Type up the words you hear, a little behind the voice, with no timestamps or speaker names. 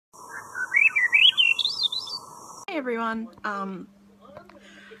everyone. I'm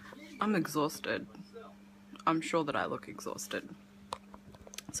exhausted. I'm sure that I look exhausted.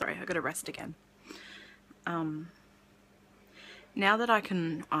 Sorry, I gotta rest again. Now that I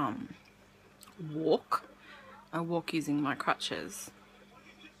can walk, I walk using my crutches.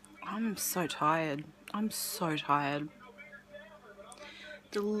 I'm so tired. I'm so tired.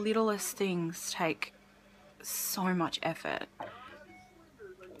 The littlest things take so much effort.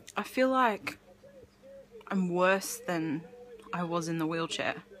 I feel like I'm worse than I was in the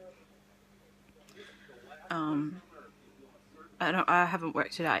wheelchair. I haven't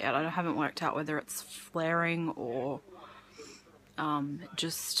worked it out yet. I haven't worked out whether it's flaring or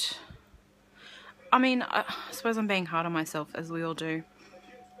just... I mean, I suppose I'm being hard on myself, as we all do.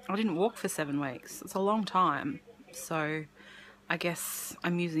 I didn't walk for 7 weeks. It's a long time. So I guess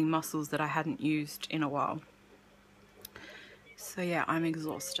I'm using muscles that I hadn't used in a while. So yeah, I'm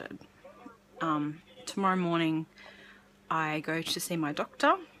exhausted. Tomorrow morning I go to see my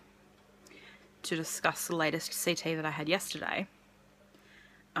doctor to discuss the latest CT that I had yesterday.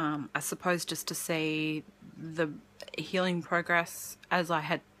 I suppose just to see the healing progress, as I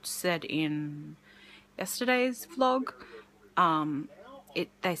had said in yesterday's vlog.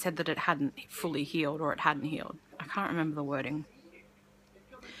 They said that it hadn't fully healed, or it hadn't healed. I can't remember the wording.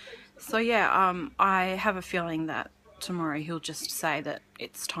 So yeah, I have a feeling that tomorrow he'll just say that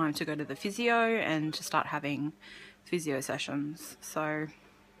it's time to go to the physio and to start having physio sessions. So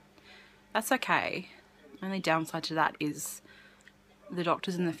that's okay. Only downside to that is the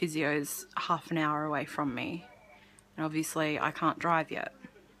doctors and the physios half an hour away from me, and obviously I can't drive yet,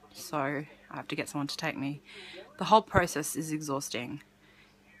 so I have to get someone to take me. The whole process is exhausting.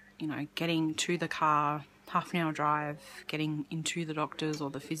 You know, getting to the car, half an hour drive, getting into the doctors or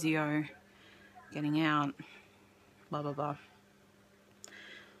the physio, getting out, blah blah blah.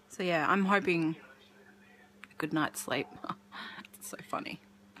 So yeah, I'm hoping a good night's sleep. It's so funny.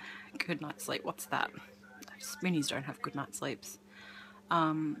 Good night's sleep, what's that? Spinnies don't have good night sleeps.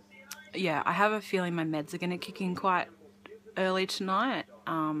 Yeah, I have a feeling my meds are going to kick in quite early tonight,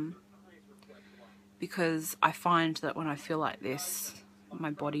 because I find that when I feel like this,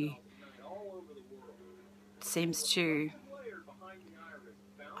 my body seems to,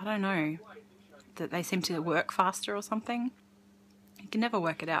 I don't know, that they seem to work faster or something. You can never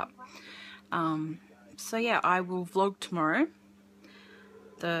work it out. So yeah, I will vlog tomorrow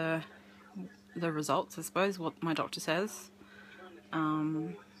the results, I suppose, what my doctor says.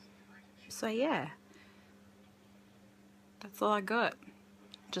 So yeah, that's all I got.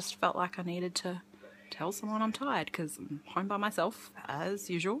 Just felt like I needed to tell someone I'm tired, because I'm home by myself as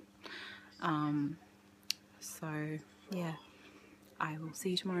usual. So yeah, I will see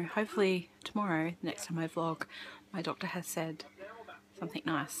you tomorrow. Hopefully tomorrow, next time I vlog, my doctor has said something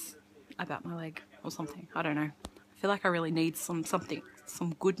nice about my leg or something. I don't know. I feel like I really need some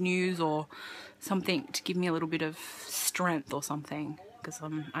good news or something to give me a little bit of strength or something, because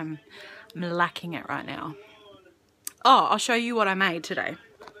I'm lacking it right now. Oh, I'll show you what I made today.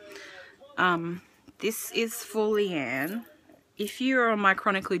 This is for Leanne. If you're on my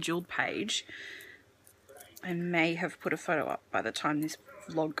chronically jeweled page, I may have put a photo up by the time this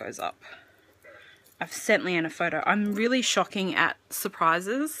vlog goes up. I've sent Leanne a photo. I'm really shocking at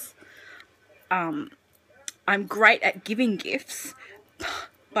surprises. I'm great at giving gifts,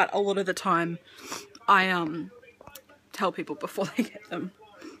 but a lot of the time I tell people before they get them.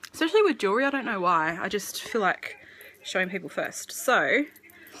 Especially with jewelry, I don't know why. I just feel like showing people first. So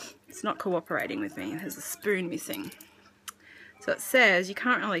it's not cooperating with me. There's a spoon missing. So it says, you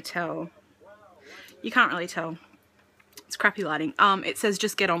can't really tell. You can't really tell. It's crappy lighting. It says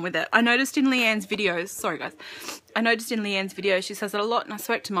just get on with it. I noticed in Leanne's videos, sorry guys, I noticed in Leanne's videos she says it a lot, and I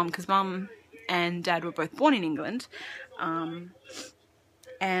spoke to Mum because Mum and Dad were both born in England. And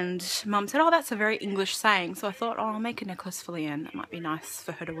Mum said, oh, that's a very English saying. So I thought, oh, I'll make a necklace for Leanne. It might be nice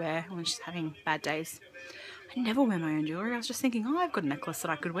for her to wear when she's having bad days. I never wear my own jewellery. I was just thinking, oh, I've got a necklace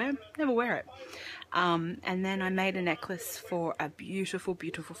that I could wear. Never wear it. And then I made a necklace for a beautiful,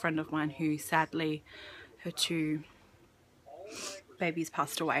 beautiful friend of mine who sadly, her 2 babies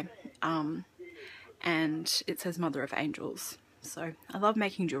passed away. And it says Mother of Angels. So I love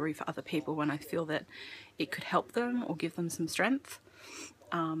making jewellery for other people when I feel that it could help them or give them some strength.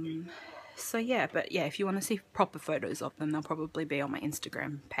 So yeah, but yeah, if you want to see proper photos of them, they'll probably be on my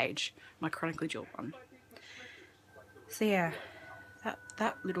Instagram page, my chronically jeweled one. So yeah,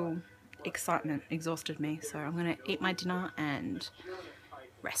 that little excitement exhausted me, so I'm gonna eat my dinner and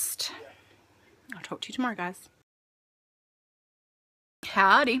rest. I'll talk to you tomorrow, guys.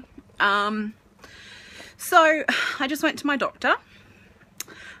 Howdy. So I just went to my doctor.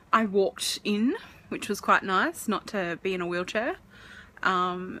 I walked in which was quite nice, not to be in a wheelchair.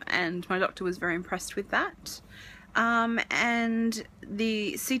 And my doctor was very impressed with that. And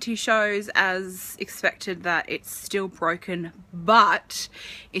the CT shows, as expected, that it's still broken, but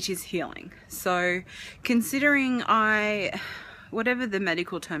it is healing. So considering whatever the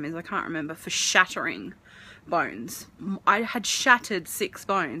medical term is, I can't remember, for shattering bones, I had shattered 6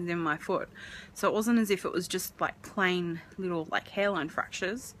 bones in my foot. So it wasn't as if it was just like plain little like hairline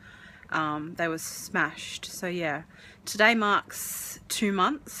fractures. They were smashed. So yeah, today marks 2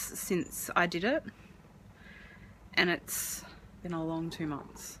 months since I did it. And it's been a long 2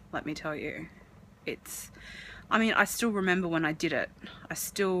 months, let me tell you. I mean, I still remember when I did it. I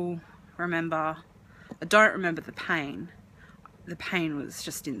don't remember the pain. The pain was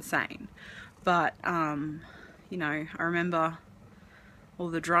just insane. But, you know, I remember all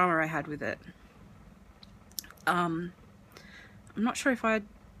the drama I had with it. I'm not sure if I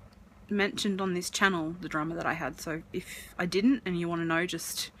mentioned on this channel the drama that I had, so if I didn't and you want to know,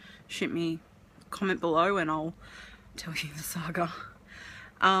 just shoot me a comment below and I'll tell you the saga.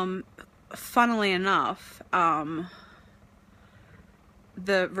 Funnily enough, the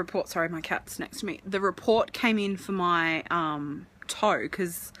report, sorry, my cat's next to me, the report came in for my toe,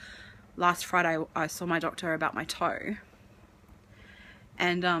 because last Friday I saw my doctor about my toe.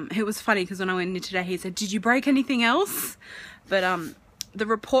 And it was funny because when I went in today, he said, "Did you break anything else?" But the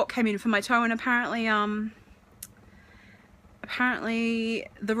report came in for my toe, and apparently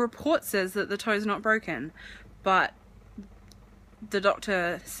the report says that the toe's not broken, but the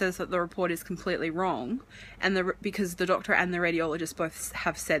doctor says that the report is completely wrong, and because the doctor and the radiologist both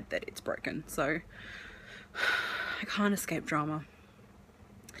have said that it's broken. So I can't escape drama.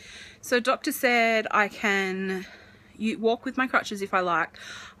 So doctor said I can walk with my crutches if I like.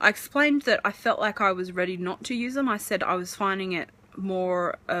 I explained that I felt like I was ready not to use them. I said I was finding it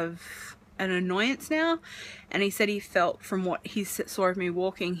more of an annoyance now, and he said he felt, from what he saw of me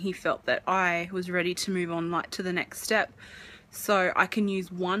walking, he felt that I was ready to move on, like, to the next step. So I can use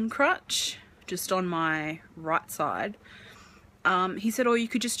one crutch just on my right side. He said, or you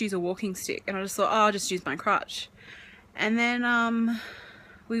could just use a walking stick, and I just thought, oh, I'll just use my crutch. And then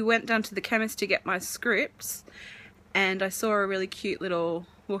we went down to the chemist to get my scripts, and I saw a really cute little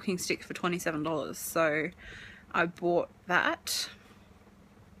walking stick for $27, so I bought that.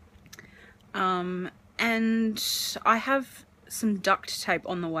 And I have some duct tape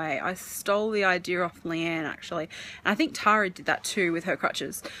on the way. I stole the idea off Leanne, actually, and I think Tara did that too with her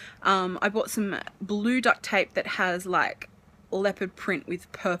crutches. I bought some blue duct tape that has like leopard print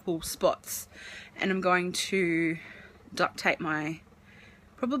with purple spots, and I'm going to duct tape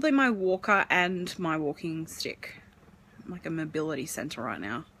probably my walker and my walking stick. I'm like a mobility center right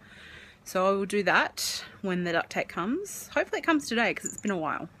now. So I will do that when the duct tape comes. Hopefully it comes today because it's been a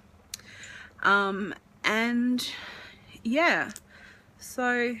while. And yeah,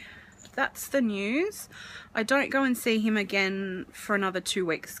 so that's the news. I don't go and see him again for another 2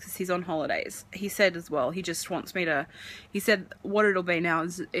 weeks because he's on holidays. He said as well, he just wants me to, he said what it'll be now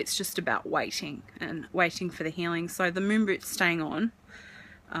is it's just about waiting and waiting for the healing. So the moon boot's staying on.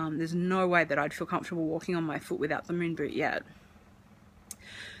 There's no way that I'd feel comfortable walking on my foot without the moon boot yet.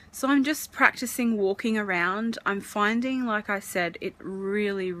 So I'm just practicing walking around. I'm finding, like I said, it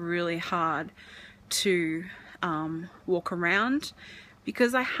really, really hard to walk around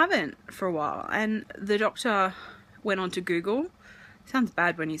because I haven't for a while. And the doctor went on to Google. Sounds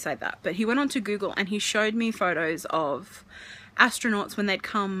bad when you say that, but he went on to Google and he showed me photos of astronauts when they'd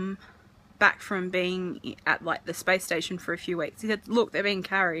come back from being at like the space station for a few weeks. He said, look, they're being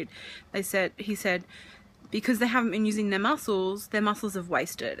carried. He said, because they haven't been using their muscles have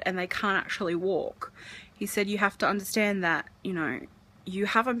wasted and they can't actually walk. He said, you have to understand that, you know, you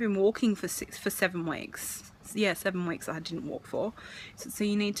haven't been walking for 7 weeks. Yeah, 7 weeks I didn't walk for. So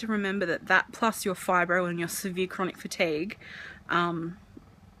you need to remember that plus your fibro and your severe chronic fatigue, you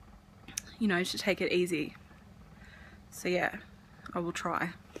know, to take it easy. So yeah, I will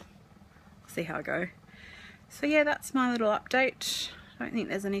try. See how I go. So yeah, that's my little update. I don't think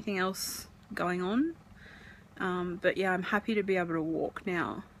there's anything else going on. But yeah, I'm happy to be able to walk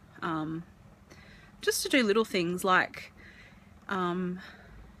now. Just to do little things like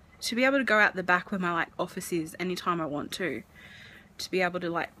to be able to go out the back where my like office is anytime I want to be able to,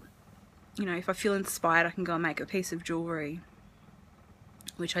 like, you know, if I feel inspired I can go and make a piece of jewellery,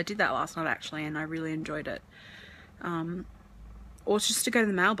 which I did that last night actually and I really enjoyed it. Or just to go to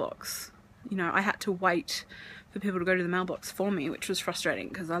the mailbox. You know, I had to wait for people to go to the mailbox for me, which was frustrating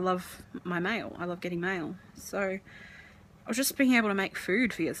because I love my mail. I love getting mail. So I was just being able to make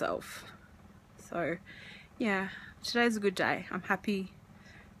food for yourself. So yeah, today's a good day. I'm happy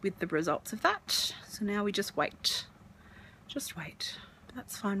with the results of that. So now we just wait. Just wait.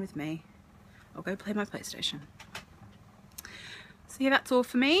 That's fine with me. I'll go play my PlayStation. So yeah, that's all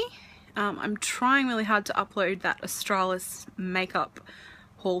for me. I'm trying really hard to upload that Australis makeup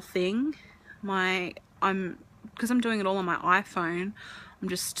haul thing. Because I'm doing it all on my iPhone, I'm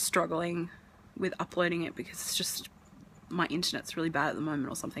just struggling with uploading it because it's just, my internet's really bad at the moment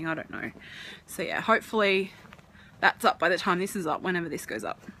or something, I don't know. So yeah, hopefully that's up by the time this is up, whenever this goes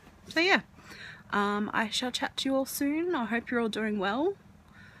up. So yeah, I shall chat to you all soon. I hope you're all doing well.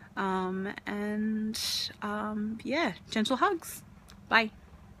 Yeah, gentle hugs. Bye.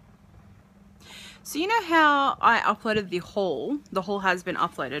 So you know how I uploaded the haul? The haul has been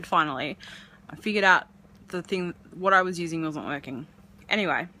uploaded finally. I figured out the thing, what I was using wasn't working.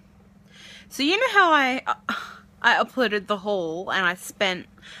 Anyway, so you know how I uploaded the haul and I spent,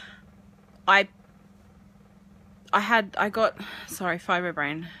 I got, sorry, fiber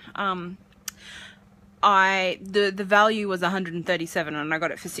brain. The value was 137 and I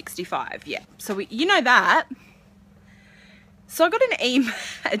got it for 65. Yeah. So you know that. So I got an email,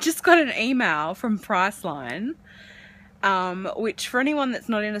 I just got an email from Priceline, which for anyone that's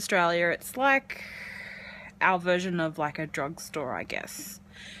not in Australia, it's like our version of like a drugstore, I guess.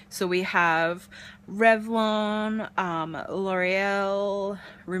 So we have Revlon, L'Oreal,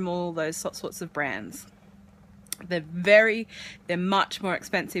 Rimmel, those sorts of brands. They're much more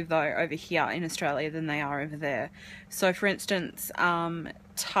expensive though over here in Australia than they are over there. So for instance, my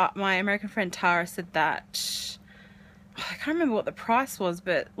American friend Tara said that, I can't remember what the price was,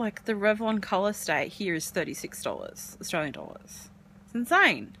 but like the Revlon Colour Stay here is $36 Australian dollars. It's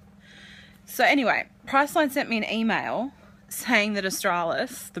insane. So anyway, Priceline sent me an email saying that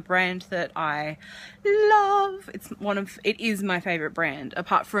Australis, the brand that I love, it is my favourite brand,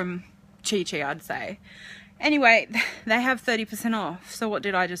 apart from Chi Chi, I'd say. Anyway, they have 30% off. So what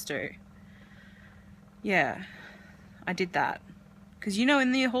did I just do? Yeah, I did that. Because you know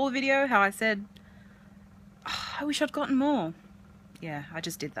in the haul video how I said, oh, I wish I'd gotten more. Yeah, I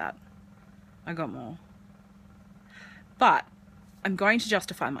just did that. I got more. But I'm going to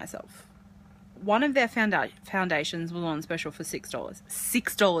justify myself. One of their foundations was on special for $6.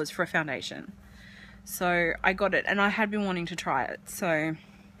 $6 for a foundation. So I got it and I had been wanting to try it. So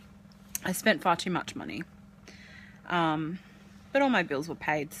I spent far too much money. But all my bills were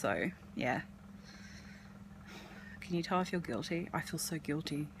paid, so yeah. Can you tell I feel guilty? I feel so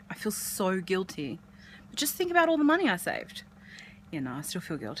guilty. I feel so guilty. But just think about all the money I saved. Yeah, no, I still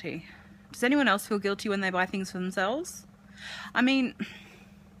feel guilty. Does anyone else feel guilty when they buy things for themselves? I mean,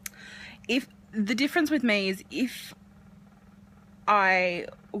 if the difference with me is if I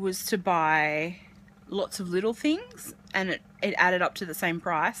was to buy lots of little things and it added up to the same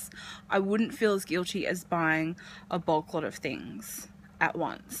price, I wouldn't feel as guilty as buying a bulk lot of things at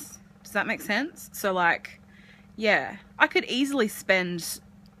once. Does that make sense? So like, yeah, I could easily spend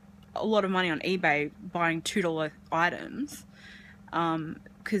a lot of money on eBay buying $2 items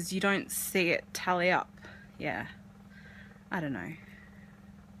because you don't see it tally up. Yeah, I don't know.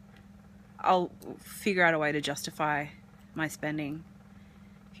 I'll figure out a way to justify my spending.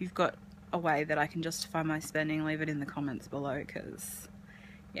 If you've got a way that I can justify my spending, leave it in the comments below, because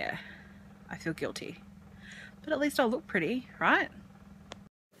yeah, I feel guilty. But at least I'll look pretty, right?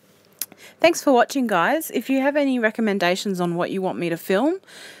 Thanks for watching, guys. If you have any recommendations on what you want me to film,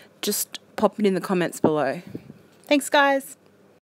 just pop it in the comments below. Thanks, guys.